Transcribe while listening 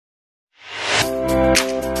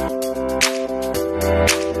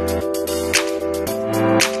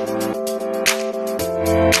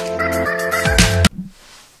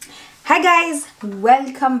Hi guys,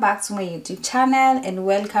 welcome back to my YouTube channel, and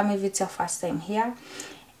welcome if it's your first time here.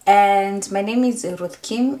 And my name is Ruth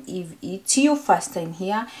Kim if it's your first time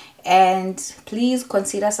here, and please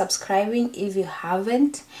consider subscribing if you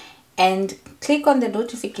haven't, and click on the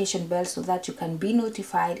notification bell so that you can be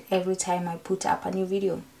notified every time I put up a new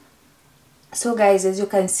video. So guys, as you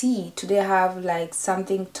can see, today I have like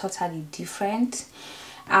something totally different.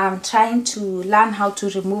 I'm trying to learn how to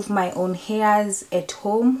remove my own hairs at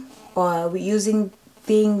home, or using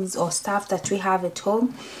things or stuff that we have at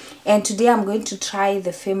home. And today I'm going to try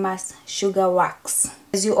the famous sugar wax.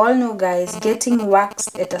 As you all know guys, getting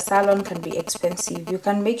waxed at a salon can be expensive. You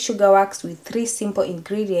can make sugar wax with 3 simple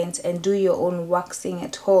ingredients and do your own waxing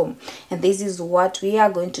at home, and this is what we are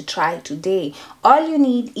going to try today. All you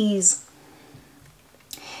need is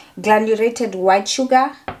granulated white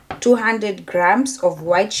sugar, 200 grams of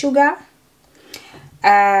white sugar,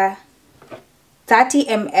 30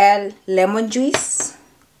 ml lemon juice,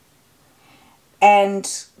 and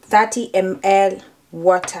 30 ml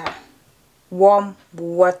water, warm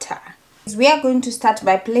water. We are going to start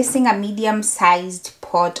by placing a medium-sized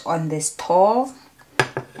pot on the stove.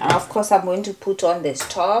 And of course, I'm going to put on the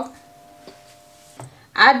stove.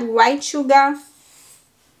 Add white sugar,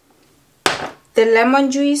 the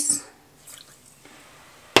lemon juice,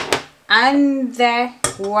 and the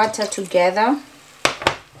water together.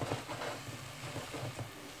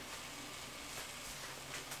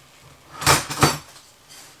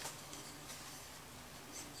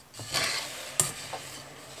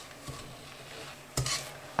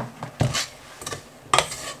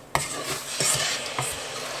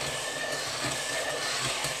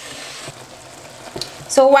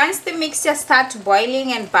 So once the mixture starts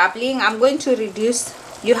boiling and bubbling, I'm going to reduce,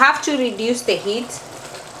 you have to reduce the heat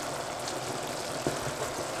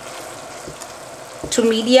to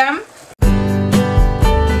medium.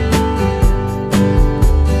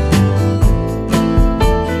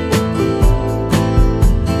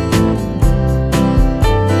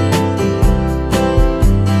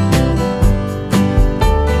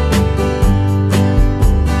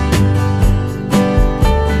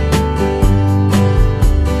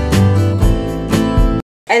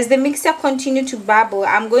 As the mixture continues to bubble,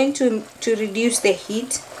 I'm going to reduce the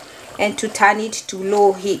heat and to turn it to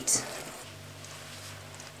low heat.